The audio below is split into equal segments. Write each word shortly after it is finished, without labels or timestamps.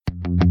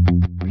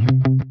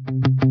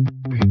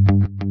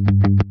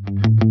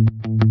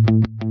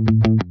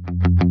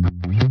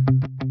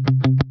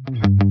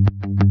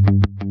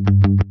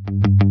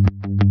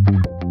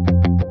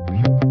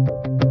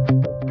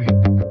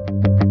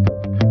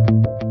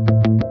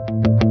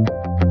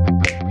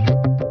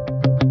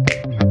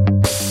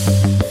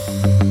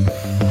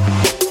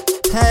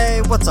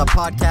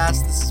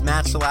podcast. This is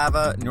Matt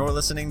Shalava, and you're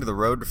listening to the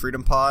Road to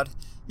Freedom Pod.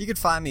 You can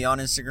find me on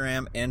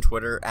Instagram and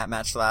Twitter at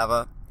Matt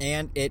Shalava,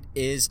 and it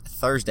is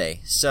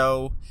Thursday.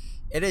 So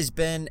it has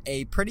been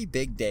a pretty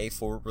big day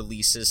for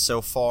releases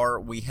so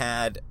far. We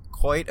had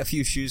quite a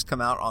few shoes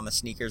come out on the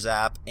SNKRS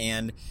app,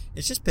 and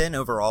it's just been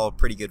overall a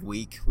pretty good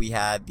week. We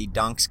had the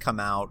Dunks come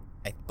out,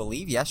 I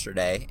believe,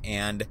 yesterday,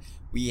 and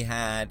we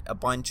had a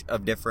bunch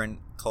of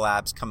different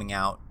collabs coming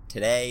out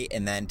today,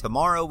 and then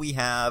tomorrow we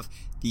have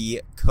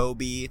the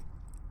Kobe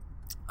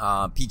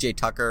PJ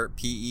Tucker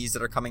PEs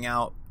that are coming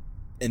out,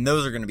 and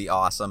those are going to be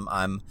awesome.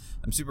 I'm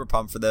super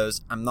pumped for those.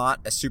 I'm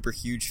not a super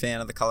huge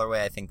fan of the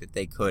colorway. I think that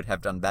they could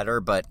have done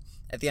better, but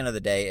at the end of the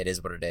day, it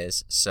is what it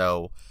is.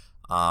 So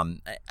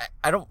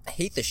I don't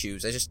hate the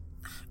shoes.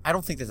 I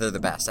don't think that they're the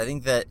best. I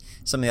think that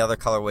some of the other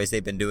colorways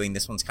they've been doing,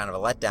 this one's kind of a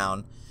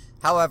letdown.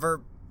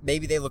 However,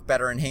 maybe they look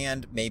better in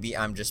hand. Maybe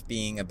I'm just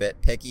being a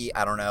bit picky.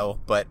 I don't know,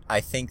 but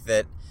I think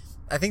that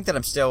I'm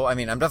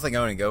definitely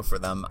going to go for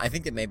them. I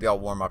think that maybe I'll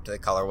warm up to the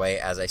colorway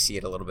as I see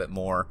it a little bit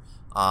more,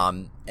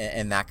 and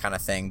that kind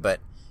of thing. But,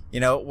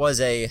 you know,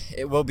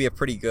 it will be a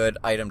pretty good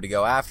item to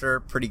go after,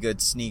 pretty good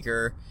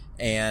sneaker,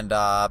 and,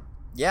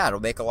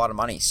 it'll make a lot of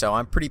money. So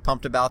I'm pretty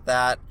pumped about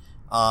that.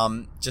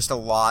 Just a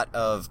lot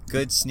of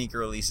good sneaker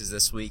releases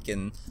this week,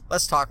 and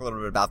let's talk a little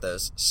bit about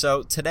those.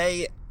 So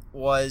today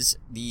was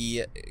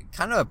the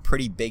kind of a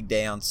pretty big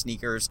day on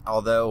sneakers,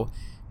 although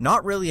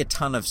not really a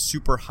ton of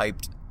super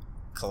hyped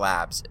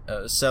collabs.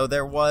 So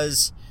there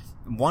was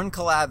one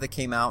collab that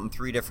came out in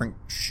 3 different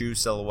shoe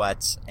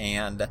silhouettes,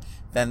 and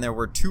then there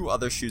were 2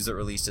 other shoes that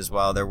released as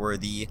well. There were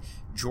the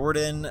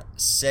Jordan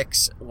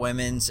 6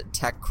 women's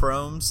Tech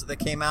Chromes that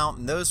came out,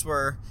 and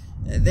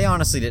they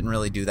honestly didn't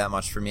really do that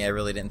much for me. I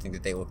really didn't think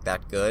that they looked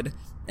that good.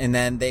 And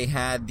then they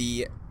had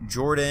the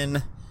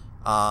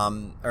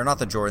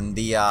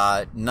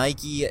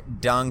Nike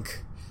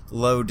Dunk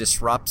Low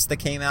Disrupts that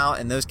came out,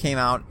 and those came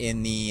out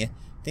in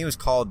I think it was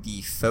called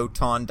the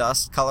Photon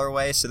Dust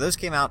colorway. So those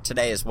came out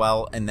today as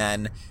well. And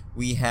then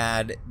we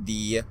had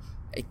I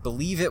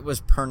believe it was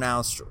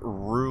pronounced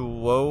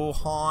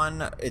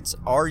Ruohan. It's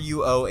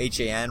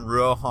Ruohan,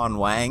 Ruohan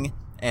Wang.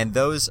 And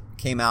those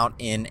came out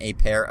in a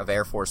pair of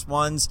Air Force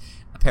Ones,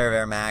 a pair of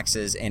Air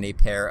Maxes, and a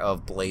pair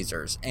of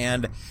Blazers.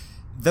 And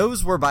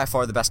those were by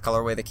far the best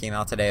colorway that came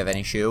out today of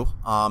any shoe.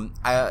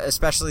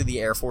 Especially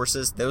the Air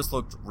Forces. Those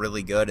looked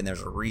really good, and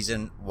there's a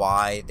reason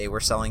why they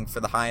were selling for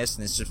the highest,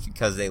 and it's just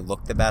because they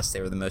looked the best.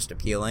 They were the most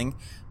appealing.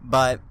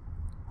 But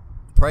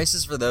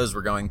prices for those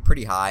were going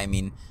pretty high. I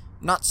mean,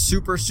 not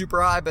super,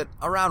 super high, but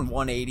around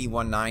 $180,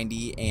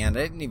 $190, and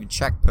I didn't even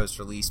check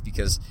post-release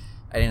because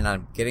I didn't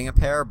end up getting a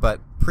pair,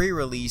 but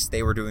pre-release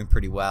they were doing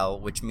pretty well,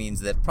 which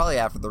means that probably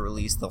after the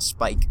release they'll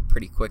spike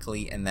pretty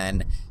quickly and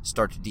then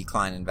start to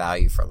decline in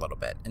value for a little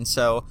bit. And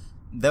so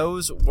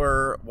those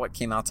were what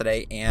came out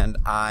today, and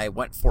I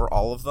went for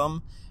all of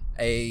them.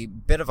 A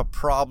bit of a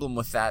problem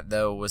with that,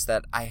 though, was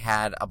that I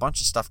had a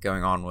bunch of stuff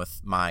going on with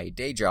my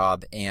day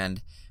job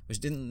and was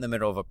in the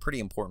middle of a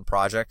pretty important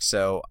project,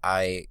 so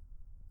I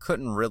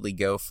couldn't really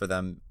go for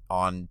them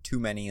on too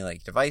many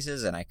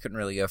devices, and I couldn't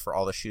really go for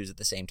all the shoes at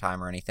the same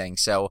time or anything.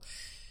 So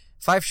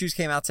 5 shoes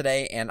came out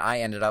today, and I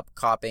ended up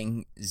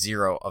copping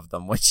 0 of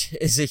them, which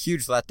is a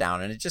huge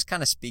letdown, and it just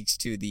kind of speaks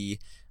to the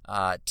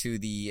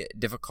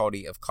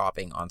difficulty of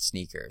copping on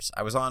sneakers.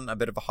 I was on a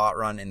bit of a hot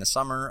run in the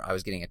summer. I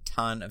was getting a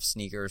ton of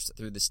sneakers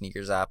through the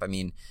SNKRS app. I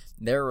mean,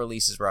 there are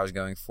releases where I was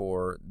going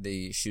for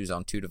the shoes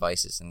on 2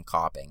 devices and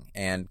copping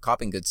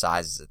good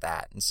sizes at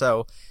that. And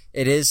so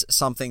it is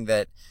something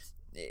that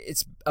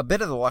it's a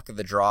bit of the luck of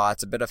the draw.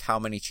 It's a bit of how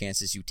many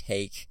chances you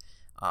take.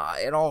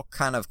 It all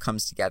kind of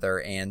comes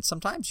together, and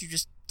sometimes you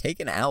just take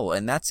an L,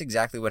 and that's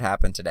exactly what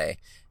happened today.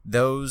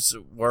 Those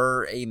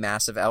were a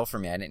massive L for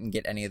me. I didn't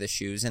get any of the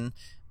shoes, and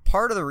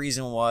part of the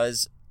reason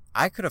was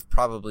I could have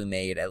probably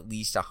made at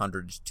least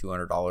 $100 to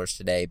 $200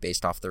 today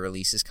based off the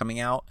releases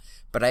coming out,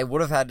 but I would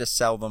have had to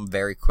sell them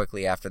very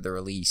quickly after the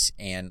release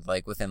and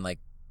within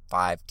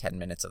 5-10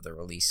 minutes of the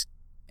release.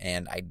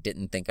 And I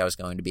didn't think I was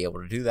going to be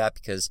able to do that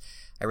because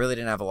I really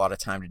didn't have a lot of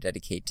time to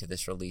dedicate to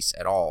this release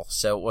at all.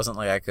 So it wasn't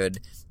like I could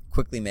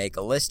quickly make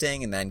a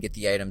listing and then get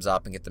the items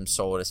up and get them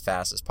sold as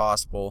fast as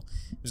possible.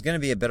 It was going to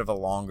be a bit of a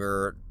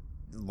longer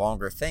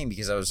thing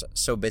because I was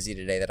so busy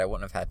today that I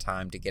wouldn't have had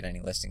time to get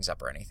any listings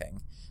up or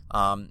anything.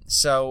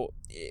 So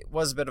it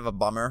was a bit of a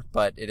bummer,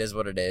 but it is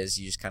what it is.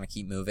 You just kind of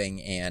keep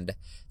moving, and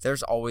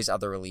there's always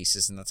other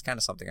releases, and that's kind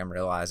of something I'm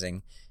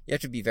realizing. You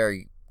have to be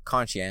very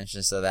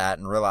conscientious of that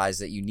and realize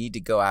that you need to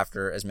go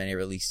after as many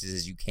releases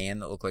as you can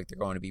that look like they're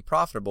going to be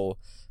profitable,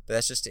 but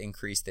that's just to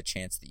increase the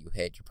chance that you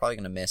hit. You're probably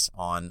going to miss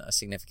on a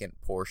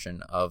significant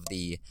portion of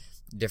the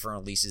different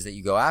releases that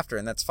you go after,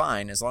 and that's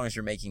fine as long as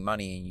you're making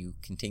money and you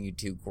continue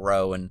to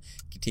grow and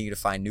continue to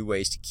find new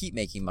ways to keep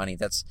making money.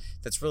 That's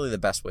really the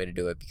best way to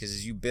do it, because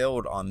as you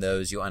build on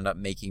those, you'll end up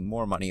making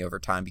more money over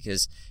time,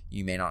 because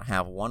you may not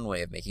have one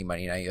way of making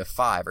money. Now you have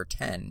 5 or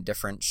 10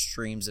 different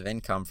streams of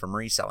income from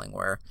reselling,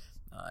 where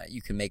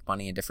you can make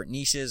money in different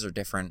niches or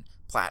different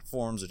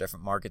platforms or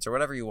different markets or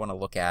whatever you want to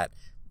look at.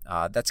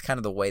 That's kind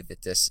of the way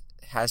that this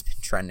has been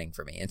trending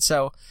for me. And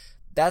so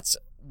that's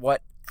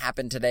what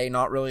happened today.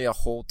 Not really a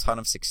whole ton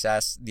of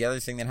success. The other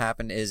thing that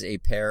happened is a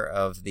pair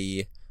of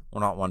the,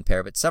 well, not one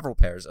pair, but several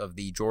pairs of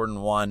the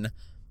Jordan 1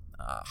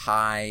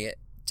 High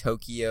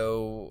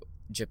Tokyo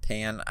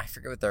Japan. I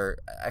forget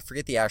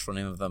the actual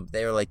name of them.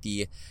 They are like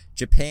the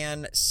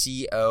Japan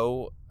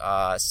CO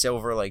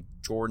silver like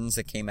Jordans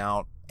that came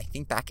out, I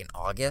think, back in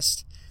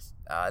August.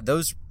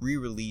 Those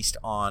re-released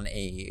on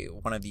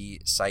one of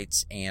the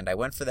sites, and I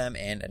went for them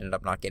and ended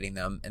up not getting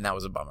them, and that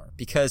was a bummer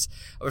because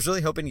I was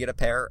really hoping to get a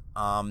pair.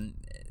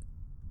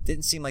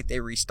 Didn't seem like they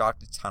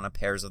restocked a ton of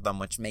pairs of them,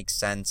 which makes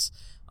sense.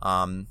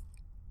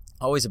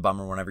 Always a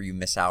bummer whenever you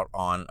miss out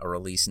on a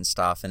release and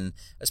stuff, and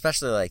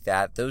especially like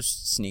that. Those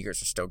sneakers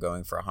are still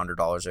going for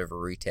 $100 over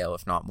retail,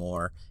 if not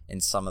more,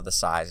 in some of the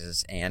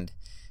sizes, and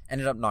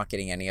ended up not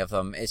getting any of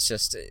them. It's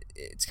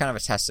kind of a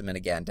testament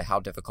again to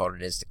how difficult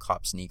it is to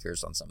cop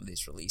sneakers on some of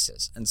these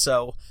releases. And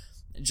so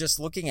just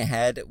looking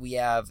ahead, we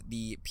have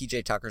the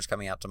PJ Tuckers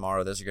coming out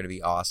tomorrow. Those are going to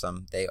be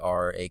awesome. They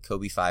are a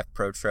Kobe 5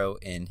 Protro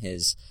in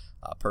his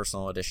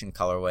personal edition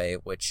colorway,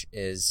 which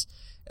is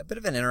a bit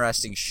of an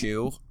interesting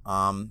shoe.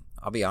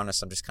 I'll be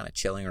honest, I'm just kind of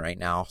chilling right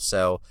now,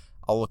 so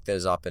I'll look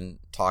those up and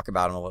talk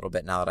about them a little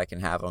bit now that I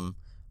can have them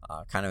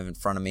kind of in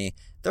front of me.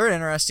 They're an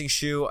interesting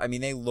shoe. I mean,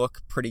 they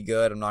look pretty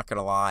good, I'm not going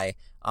to lie.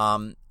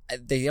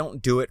 They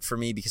don't do it for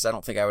me because I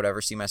don't think I would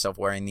ever see myself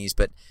wearing these,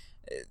 but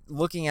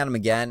looking at them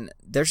again,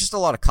 there's just a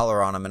lot of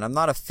color on them, and I'm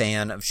not a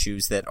fan of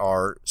shoes that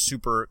are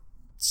super,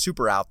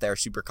 super out there,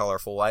 super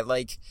colorful. I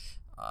like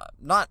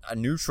not a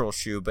neutral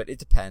shoe, but it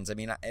depends. I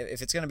mean,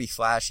 if it's going to be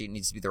flashy, it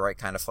needs to be the right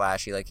kind of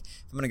flashy. Like,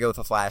 if I'm going to go with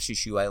a flashy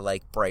shoe, I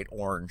like bright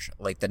orange,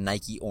 like the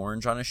Nike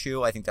orange on a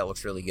shoe. I think that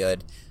looks really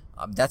good.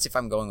 That's if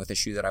I'm going with a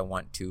shoe that I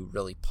want to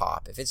really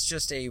pop. If it's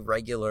just a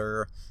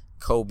regular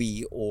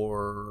Kobe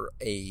or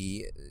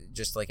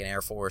just like an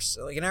Air Force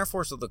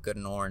would look good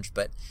in orange,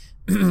 but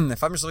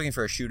if I'm just looking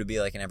for a shoe to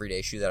be like an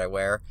everyday shoe that I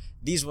wear,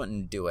 these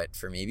wouldn't do it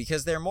for me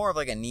because they're more of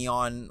like a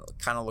neon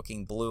kind of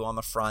looking blue on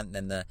the front and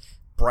then the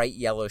bright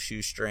yellow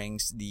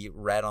shoestrings, the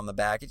red on the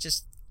back.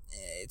 It's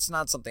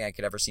not something I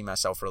could ever see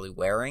myself really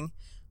wearing.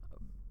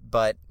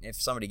 But if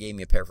somebody gave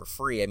me a pair for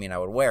free, I mean, I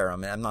would wear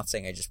them. And I'm not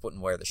saying I just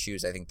wouldn't wear the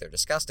shoes. I think they're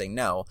disgusting.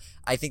 No,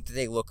 I think that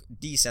they look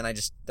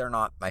decent. They're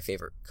not my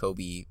favorite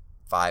Kobe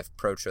 5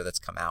 Protro that's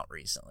come out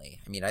recently.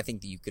 I mean, I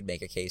think that you could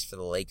make a case for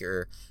the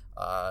Laker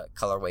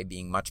colorway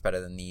being much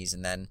better than these.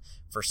 And then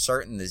for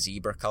certain, the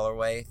Zebra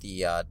colorway,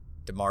 the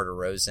DeMar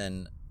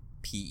DeRozan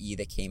PE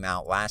that came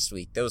out last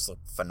week, those look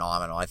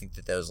phenomenal. I think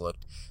that those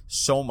looked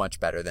so much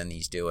better than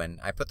these do. And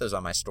I put those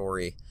on my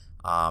story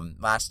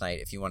last night.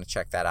 If you want to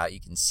check that out, you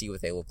can see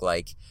what they look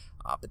like.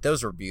 But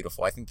those were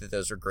beautiful. I think that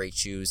those are great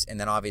shoes. And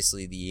then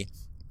obviously the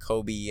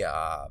Kobe,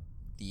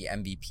 the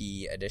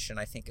MVP edition,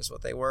 I think is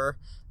what they were.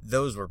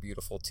 Those were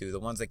beautiful too. The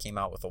ones that came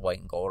out with the white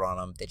and gold on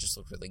them, they just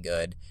looked really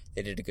good.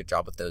 They did a good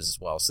job with those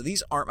as well. So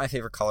these aren't my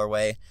favorite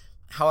colorway.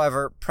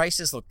 However,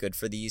 prices look good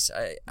for these.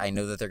 I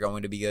know that they're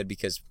going to be good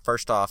because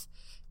first off,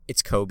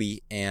 it's Kobe,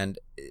 and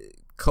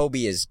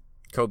Kobe is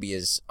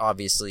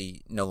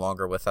obviously no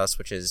longer with us,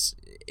 which is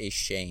a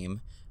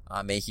shame.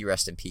 May he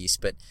rest in peace.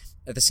 But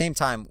at the same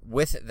time,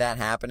 with that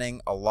happening,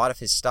 a lot of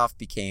his stuff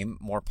became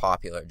more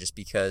popular just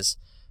because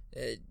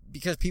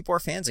people are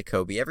fans of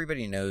Kobe.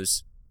 Everybody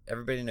knows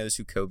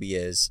who Kobe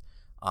is.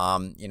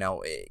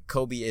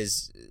 Kobe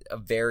is a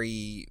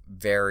very,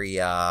 very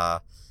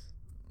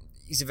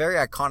he's a very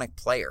iconic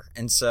player.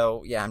 And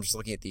so, yeah, I'm just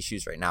looking at these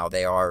shoes right now.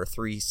 They are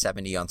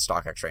 $370 on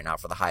StockX right now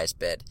for the highest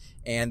bid.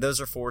 And those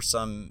are for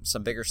some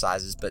bigger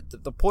sizes.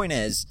 But the point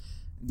is,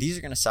 these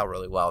are going to sell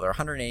really well. They're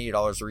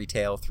 $180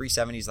 retail.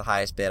 $370 is the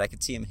highest bid. I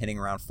could see them hitting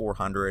around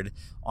 $400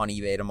 on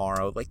eBay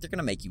tomorrow. Like, they're going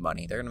to make you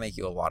money. They're going to make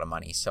you a lot of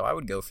money. So I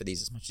would go for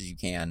these as much as you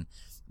can.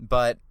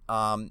 But,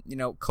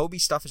 Kobe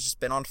stuff has just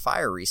been on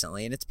fire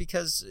recently. And it's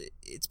because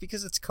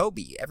it's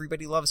Kobe.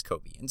 Everybody loves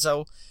Kobe. And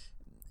so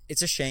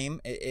it's a shame.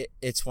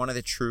 It's one of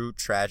the true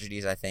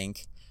tragedies, I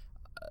think,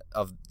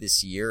 of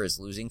this year is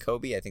losing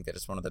Kobe. I think that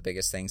it's one of the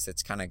biggest things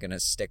that's kind of going to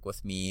stick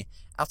with me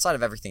outside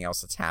of everything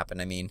else that's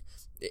happened. I mean,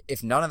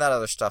 if none of that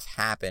other stuff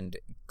happened,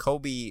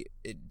 Kobe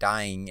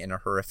dying in a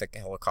horrific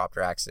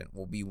helicopter accident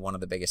will be one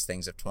of the biggest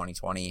things of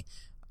 2020.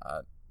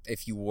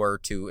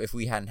 If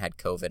we hadn't had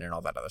COVID and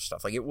all that other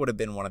stuff, like, it would have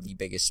been one of the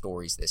biggest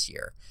stories this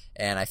year.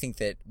 And I think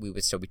that we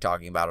would still be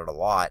talking about it a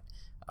lot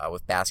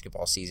with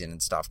basketball season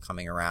and stuff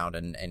coming around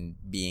and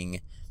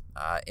being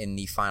in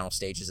the final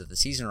stages of the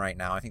season right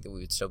now. I think that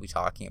we would still be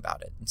talking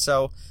about it. And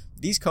so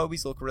these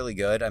Kobe's look really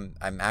good.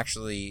 I'm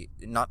actually,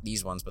 not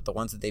these ones, but the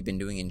ones that they've been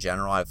doing in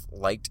general. I've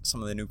liked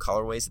some of the new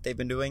colorways that they've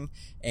been doing,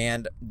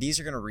 and these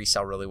are going to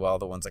resell really well,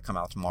 the ones that come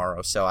out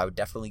tomorrow. So I would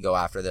definitely go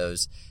after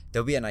those.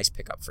 They'll be a nice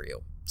pickup for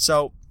you.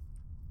 So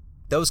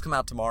those come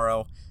out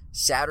tomorrow.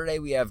 Saturday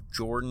we have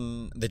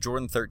the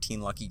Jordan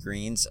 13 Lucky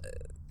Greens.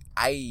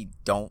 I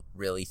don't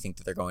really think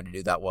that they're going to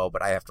do that well,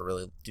 but I have to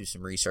really do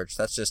some research.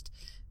 That's just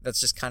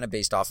kind of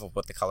based off of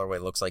what the colorway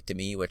looks like to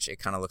me, which it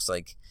kind of looks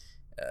like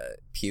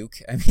puke.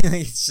 I mean,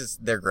 it's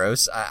just, they're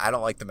gross. I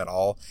don't like them at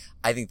all.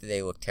 I think that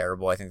they look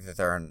terrible. I think that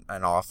they're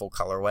an awful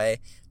colorway.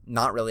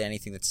 Not really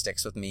anything that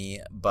sticks with me,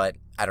 but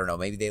I don't know.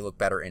 Maybe they look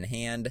better in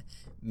hand.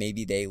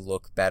 Maybe they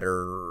look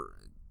better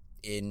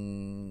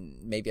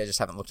maybe I just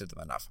haven't looked at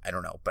them enough. I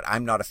don't know, but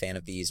I'm not a fan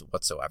of these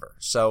whatsoever.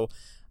 So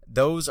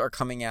those are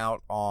coming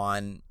out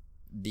on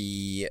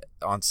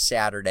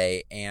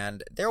Saturday,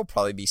 and there will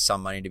probably be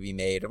some money to be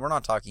made, and we're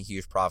not talking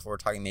huge profit. We're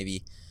talking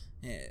maybe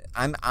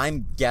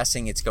I'm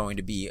guessing it's going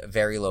to be a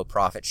very low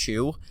profit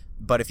shoe,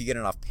 but if you get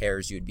enough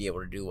pairs, you'd be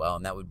able to do well,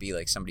 and that would be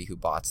like somebody who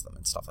bought them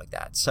and stuff like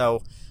that.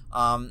 So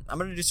I'm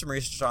going to do some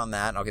research on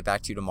that, and I'll get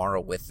back to you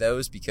tomorrow with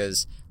those,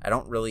 because I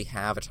don't really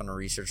have a ton of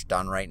research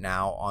done right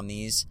now on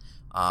these.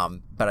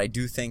 But I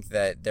do think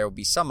that there will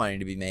be some money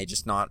to be made,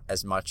 just not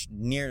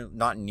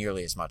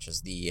nearly as much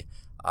as the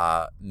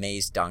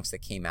Maze Dunks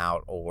that came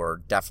out,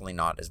 or definitely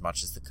not as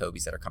much as the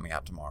Kobe's that are coming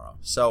out tomorrow.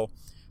 So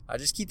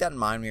just keep that in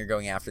mind when you're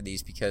going after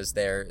these, because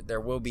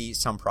there will be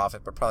some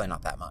profit, but probably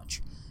not that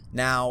much.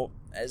 Now,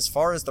 as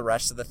far as the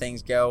rest of the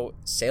things go,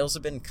 sales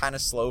have been kind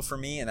of slow for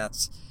me, and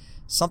that's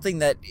something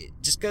that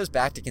just goes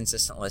back to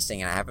consistent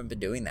listing, and I haven't been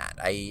doing that.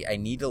 I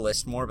need to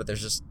list more, but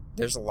there's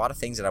a lot of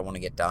things that I want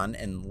to get done,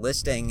 and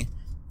listing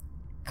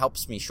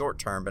helps me short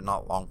term, but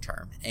not long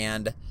term.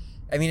 And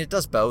I mean, it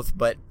does both,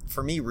 but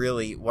for me,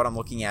 really, what I'm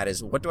looking at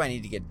is, what do I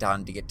need to get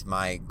done to get to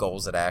my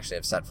goals that I actually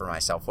have set for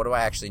myself? What do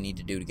I actually need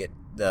to do to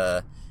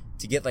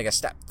get like a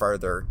step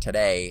further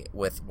today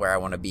with where I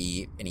want to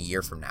be in a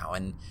year from now?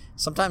 And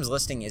sometimes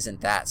listing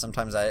isn't that.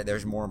 Sometimes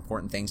there's more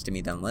important things to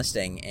me than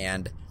listing,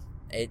 and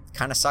it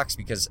kind of sucks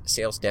because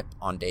sales dip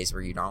on days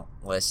where you don't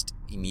list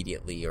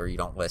immediately, or you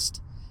don't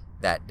list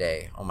that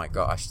day. Oh my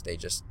gosh, I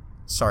just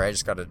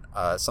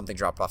got something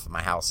dropped off at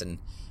my house, and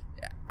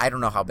I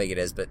don't know how big it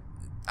is, but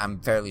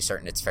I'm fairly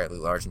certain it's fairly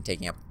large and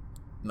taking up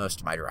most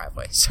of my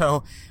driveway.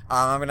 So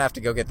I'm going to have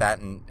to go get that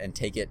and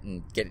take it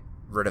and get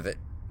rid of it.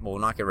 Well,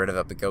 not get rid of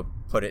it, but go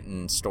put it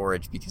in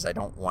storage, because I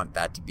don't want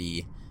that to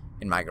be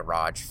in my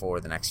garage for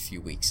the next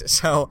few weeks.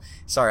 So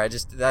sorry,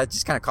 that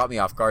just kind of caught me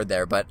off guard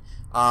there. But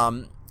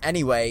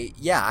anyway,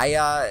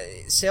 yeah,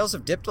 sales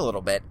have dipped a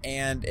little bit,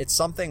 and it's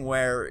something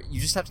where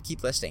you just have to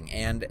keep listing.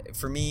 And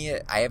for me,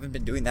 I haven't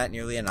been doing that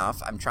nearly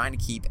enough. I'm trying to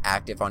keep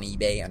active on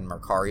eBay and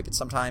Mercari, but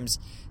sometimes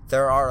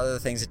there are other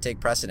things that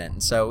take precedent.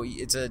 And so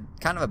it's a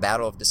kind of a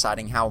battle of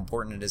deciding how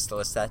important it is to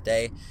list that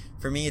day.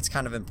 For me, it's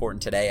kind of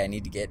important today. I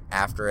need to get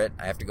after it.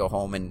 I have to go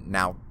home and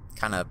now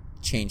kind of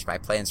change my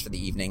plans for the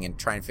evening and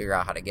try and figure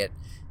out how to get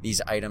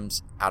these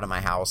items out of my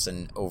house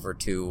and over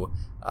to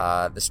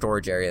the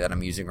storage area that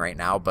I'm using right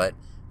now. But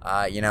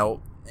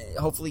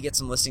hopefully get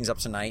some listings up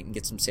tonight and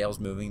get some sales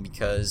moving,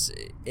 because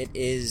it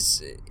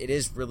is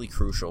really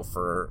crucial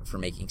for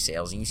making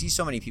sales. And you see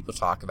so many people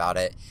talk about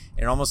it,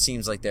 and it almost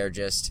seems like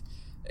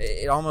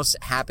it almost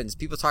happens.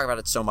 People talk about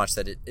it so much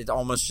that it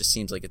almost just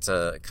seems like it's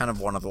a kind of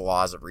one of the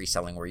laws of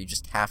reselling, where you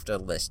just have to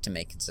list to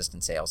make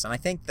consistent sales. And I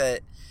think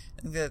that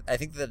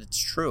it's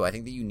true. I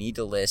think that you need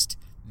to list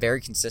very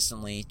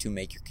consistently to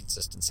make your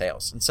consistent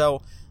sales. And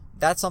so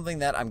that's something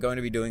that I'm going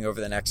to be doing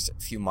over the next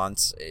few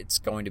months. It's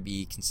going to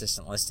be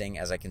consistent listing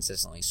as I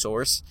consistently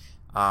source.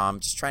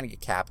 Just trying to get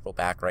capital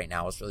back right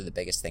now is really the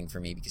biggest thing for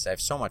me, because I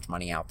have so much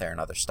money out there and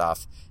other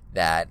stuff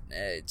that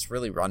it's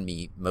really run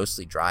me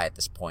mostly dry at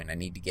this point. I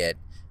need to get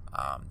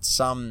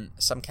some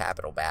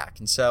capital back.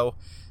 And so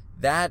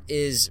that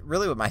is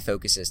really what my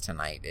focus is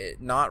tonight.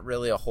 Not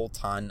really a whole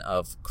ton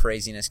of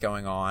craziness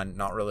going on,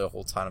 not really a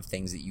whole ton of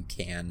things that you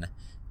can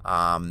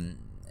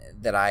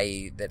that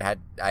I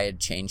had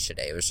changed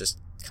today. It was just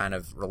kind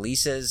of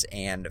releases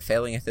and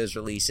failing at those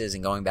releases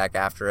and going back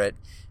after it.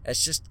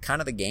 It's just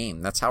kind of the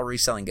game. That's how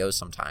reselling goes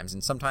sometimes.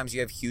 And sometimes you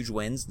have huge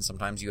wins, and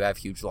sometimes you have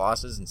huge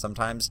losses, and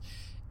sometimes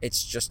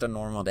it's just a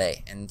normal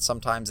day, and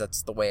sometimes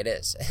that's the way it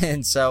is.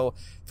 And so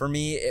for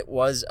me, it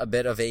was a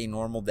bit of a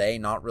normal day,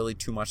 not really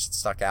too much that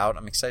stuck out.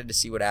 I'm excited to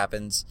see what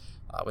happens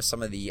with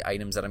some of the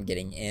items that I'm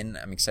getting in.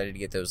 I'm excited to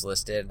get those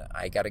listed.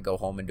 I got to go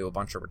home and do a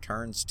bunch of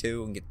returns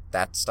too and get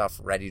that stuff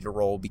ready to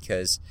roll,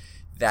 because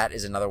that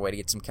is another way to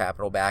get some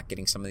capital back.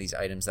 Getting some of these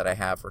items that I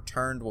have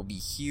returned will be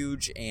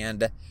huge,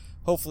 and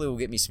hopefully will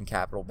get me some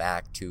capital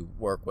back to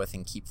work with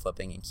and keep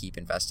flipping and keep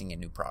investing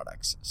in new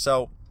products.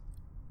 So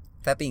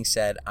that being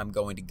said, I'm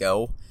going to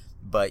go,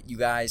 but you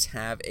guys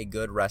have a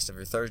good rest of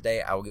your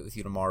Thursday. I will get with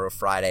you tomorrow,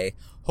 Friday.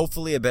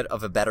 Hopefully a bit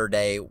of a better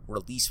day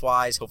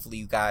release-wise. Hopefully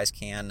you guys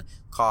can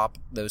cop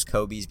those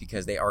Kobe's,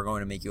 because they are going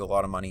to make you a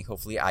lot of money.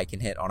 Hopefully I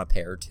can hit on a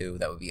pair or two.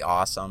 That would be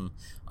awesome.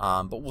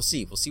 But we'll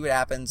see. We'll see what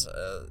happens.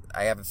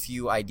 I have a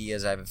few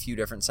ideas. I have a few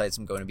different sites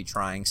I'm going to be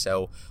trying.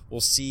 So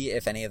we'll see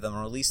if any of them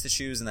release the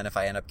shoes, and then if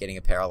I end up getting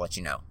a pair, I'll let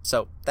you know.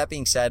 So that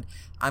being said,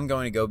 I'm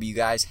going to go, but you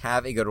guys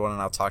have a good one,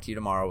 and I'll talk to you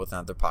tomorrow with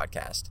another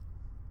podcast.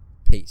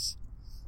 Peace.